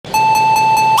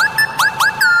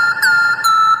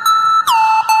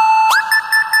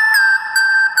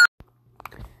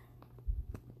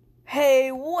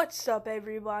What's up,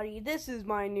 everybody? This is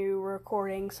my new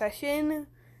recording session.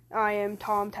 I am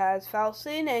Tom Taz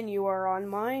Falson, and you are on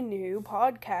my new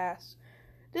podcast.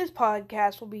 This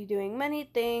podcast will be doing many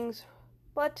things,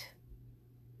 but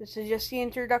this is just the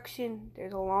introduction.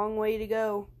 There's a long way to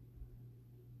go.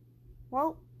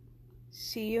 Well,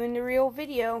 see you in the real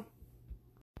video.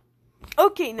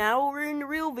 Okay, now we're in the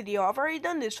real video. I've already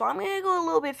done this, so I'm going to go a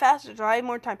little bit faster so I have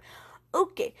more time.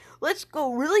 Okay, let's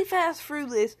go really fast through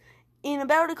this in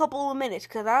about a couple of minutes,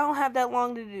 because I don't have that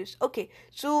long to do this. Okay,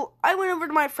 so I went over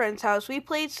to my friend's house. We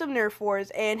played some Nerf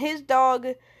Wars, and his dog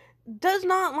does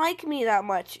not like me that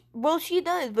much. Well, she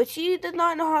does, but she does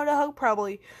not know how to hug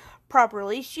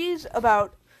properly. She's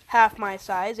about half my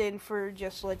size, and for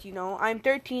just to let you know, I'm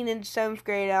 13 in 7th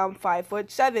grade, and I'm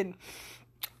 5'7".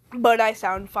 But I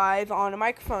sound 5 on a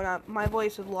microphone. My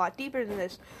voice is a lot deeper than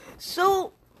this.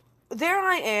 So there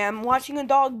I am, watching a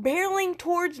dog barreling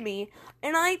towards me,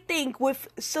 and I think with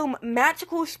some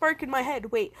magical spark in my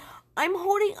head, wait, I'm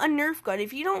holding a Nerf gun.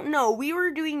 If you don't know, we were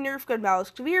doing Nerf gun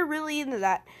battles, because we were really into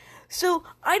that. So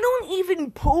I don't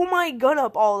even pull my gun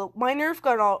up my Nerf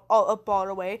gun up all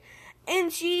the way,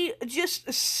 and she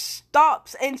just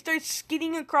stops and starts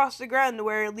skidding across the ground to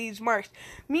where it leaves marks.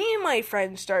 Me and my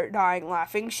friend start dying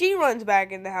laughing. She runs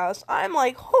back in the house. I'm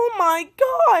like, oh my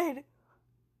god!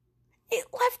 It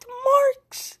left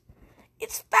marks!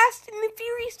 It's Fast and the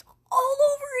Furious all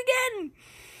over again!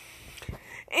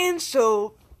 And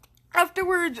so,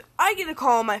 afterwards, I get a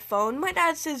call on my phone. My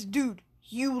dad says, dude,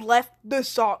 you left the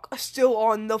sock still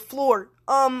on the floor.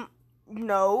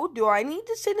 No. Do I need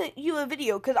to send you a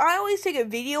video? Because I always take a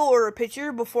video or a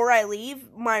picture before I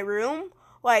leave my room.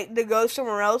 Like, to go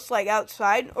somewhere else, like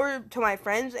outside, or to my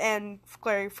friends. And for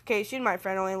clarification, my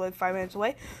friend only lived 5 minutes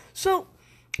away. So,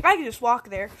 I can just walk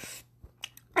there.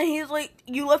 And he's like,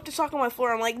 you left a sock on my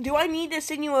floor. I'm like, do I need to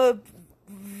send you a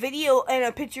video and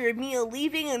a picture of me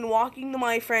leaving and walking to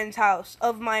my friend's house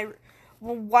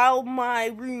while my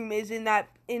room is in there?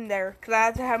 Because I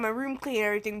have to have my room clean and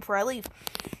everything before I leave.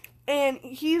 And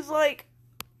he's like,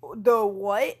 the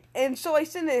what? And so I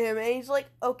send it to him, and he's like,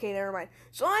 okay, never mind.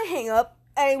 So I hang up,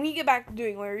 and we get back to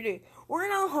doing what we're doing. We're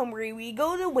not hungry. We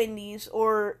go to Wendy's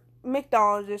or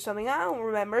McDonald's or something. I don't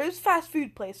remember. It's a fast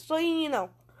food place, so you know.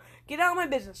 Get out of my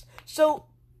business. So,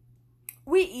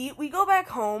 we eat, we go back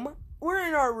home, we're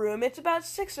in our room, it's about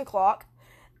 6 o'clock,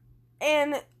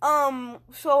 and,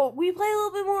 so, we play a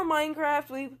little bit more Minecraft,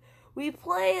 we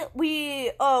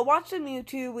watch some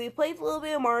YouTube, we played a little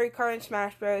bit of Mario Kart and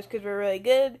Smash Bros, because we're really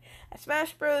good at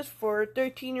Smash Bros for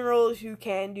 13-year-olds who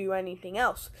can do anything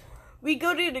else. We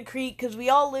go to the creek, because we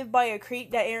all live by a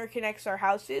creek that interconnects our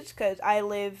houses, because I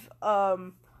live,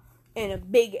 in a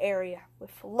big area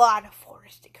with a lot of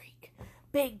forested creek.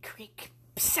 Big creek,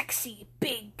 sexy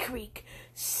big creek,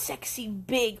 sexy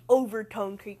big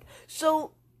overtone creek.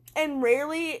 So, and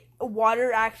rarely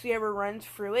water actually ever runs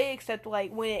through it, except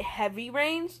like when it heavy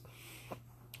rains.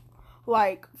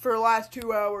 Like, for the last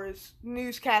 2 hours,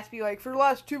 newscast be like, for the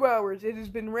last 2 hours, it has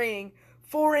been raining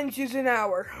 4 inches an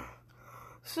hour.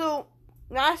 So,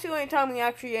 that's the only time we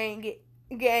actually ain't get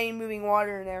any moving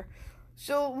water in there.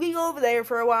 So, we go over there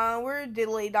for a while, we're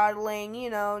diddly-doddling, you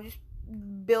know, just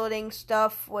building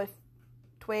stuff with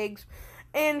twigs.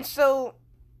 And so,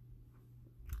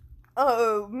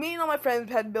 me and all my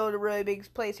friends had to build a really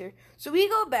big place here. So we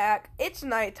go back, it's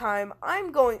nighttime, I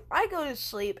go to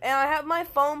sleep, and I have my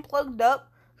phone plugged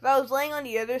up, because I was laying on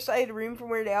the other side of the room from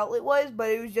where the outlet was, but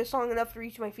it was just long enough to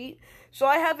reach my feet. So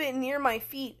I have it near my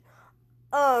feet,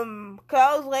 because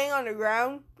I was laying on the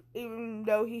ground, even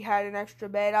though he had an extra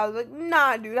bed. I was like,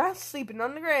 nah, dude, I'm sleeping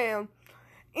on the ground.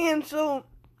 And so,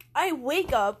 I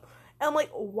wake up, and I'm like,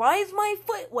 why is my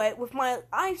foot wet with my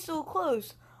eyes so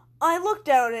closed? I look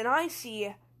down, and I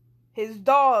see his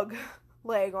dog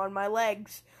leg on my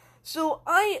legs. So,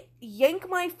 I yank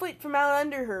my foot from out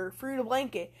under her through the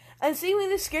blanket, and seemingly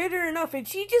this scared her enough, and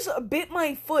she just bit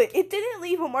my foot. It didn't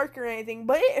leave a mark or anything,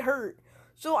 but it hurt.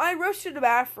 So, I rushed to the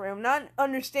bathroom, not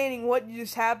understanding what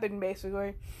just happened,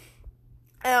 basically.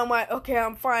 And I'm like, okay,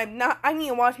 I'm fine. I need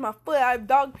to wash my foot. I have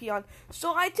dog pee on.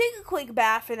 So I take a quick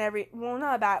bath and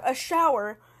not a bath, a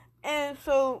shower. And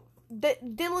so,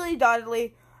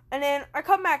 diddly-doddly. And then I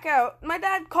come back out. My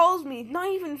dad calls me, not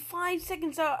even 5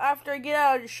 seconds after I get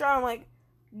out of the shower. I'm like,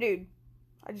 dude,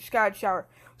 I just got out of the shower.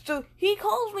 So he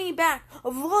calls me back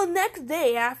the next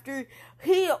day after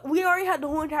we already had the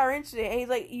whole entire incident. And he's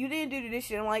like, you didn't do the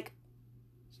dishes. I'm like,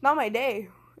 it's not my day.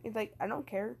 He's like, I don't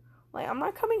care. Like, I'm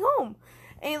not coming home.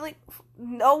 And he's like,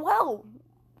 oh, well.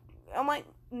 I'm like,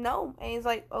 no. And he's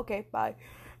like, okay, bye.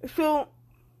 So,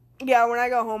 yeah, when I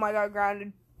got home, I got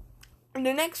grounded. And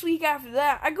the next week after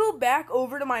that, I go back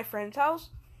over to my friend's house.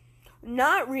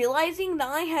 not realizing that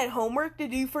I had homework to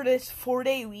do for this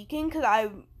 4-day weekend because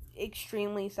I'm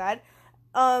extremely sad.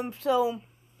 So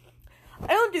I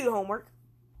don't do the homework.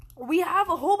 We have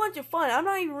a whole bunch of fun. I'm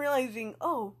not even realizing,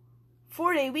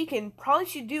 4-day weekend, probably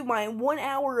should do my 1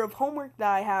 hour of homework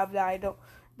that I have that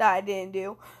I didn't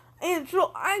do. And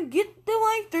so I get to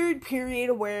my third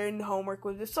period where the homework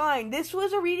was assigned. This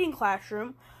was a reading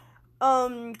classroom.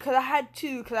 Cause I had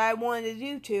two, cause I wanted to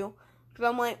do two. Cause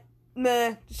I'm like,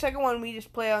 meh, the second one we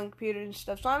just play on computers and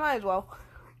stuff, so I might as well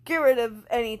get rid of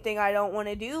anything I don't want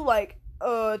to do, like,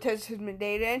 test assessment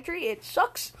data entry. It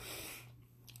sucks.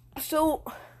 So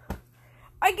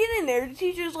I get in there, the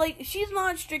teacher's like, she's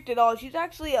not strict at all. She's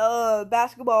actually a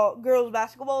girls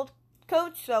basketball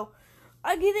coach, so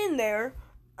I get in there,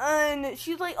 and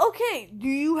she's like, okay, do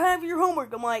you have your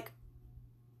homework? I'm like,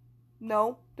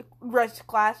 no. The rest of the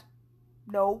class,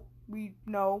 no.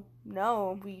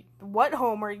 What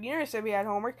homework? You never said we had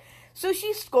homework. So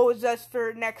she scolds us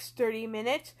for the next 30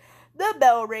 minutes. The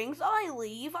bell rings, I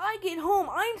leave, I get home,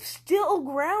 I'm still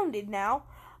grounded now.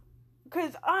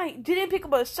 Because I didn't pick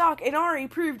up a sock and already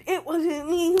proved it wasn't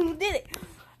me who did it.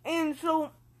 And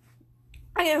so,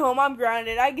 I get home, I'm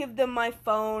grounded, I give them my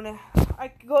phone,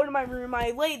 I go to my room,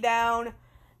 I lay down,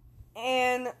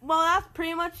 and, well, that's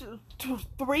pretty much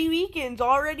 3 weekends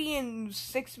already in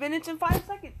 6 minutes and 5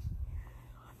 seconds.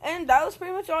 And that was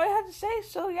pretty much all I had to say,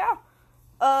 so yeah.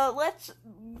 Let's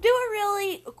do a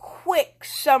really quick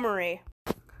summary.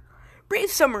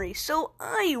 Brief summary. So,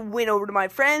 I went over to my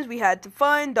friends, we had some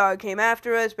fun, dog came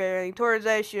after us, barreling towards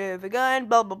us, shoot with a gun,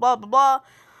 blah, blah, blah, blah, blah.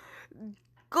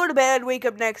 Go to bed, wake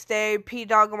up next day, pee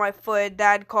dog on my foot,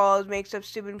 dad calls, makes up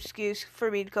stupid excuse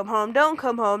for me to come home. Don't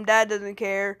come home, dad doesn't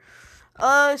care.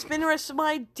 Spend the rest of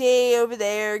my day over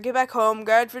there, get back home,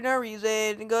 grind for no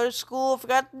reason, and go to school,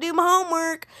 forgot to do my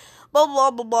homework, blah,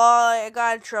 blah, blah, blah, I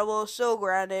got in trouble, so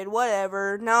grounded,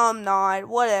 whatever, no, I'm not,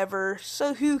 whatever,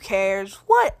 so who cares,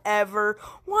 whatever,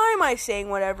 why am I saying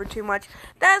whatever too much?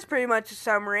 That's pretty much a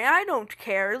summary, I don't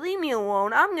care, leave me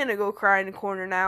alone, I'm gonna go cry in the corner now.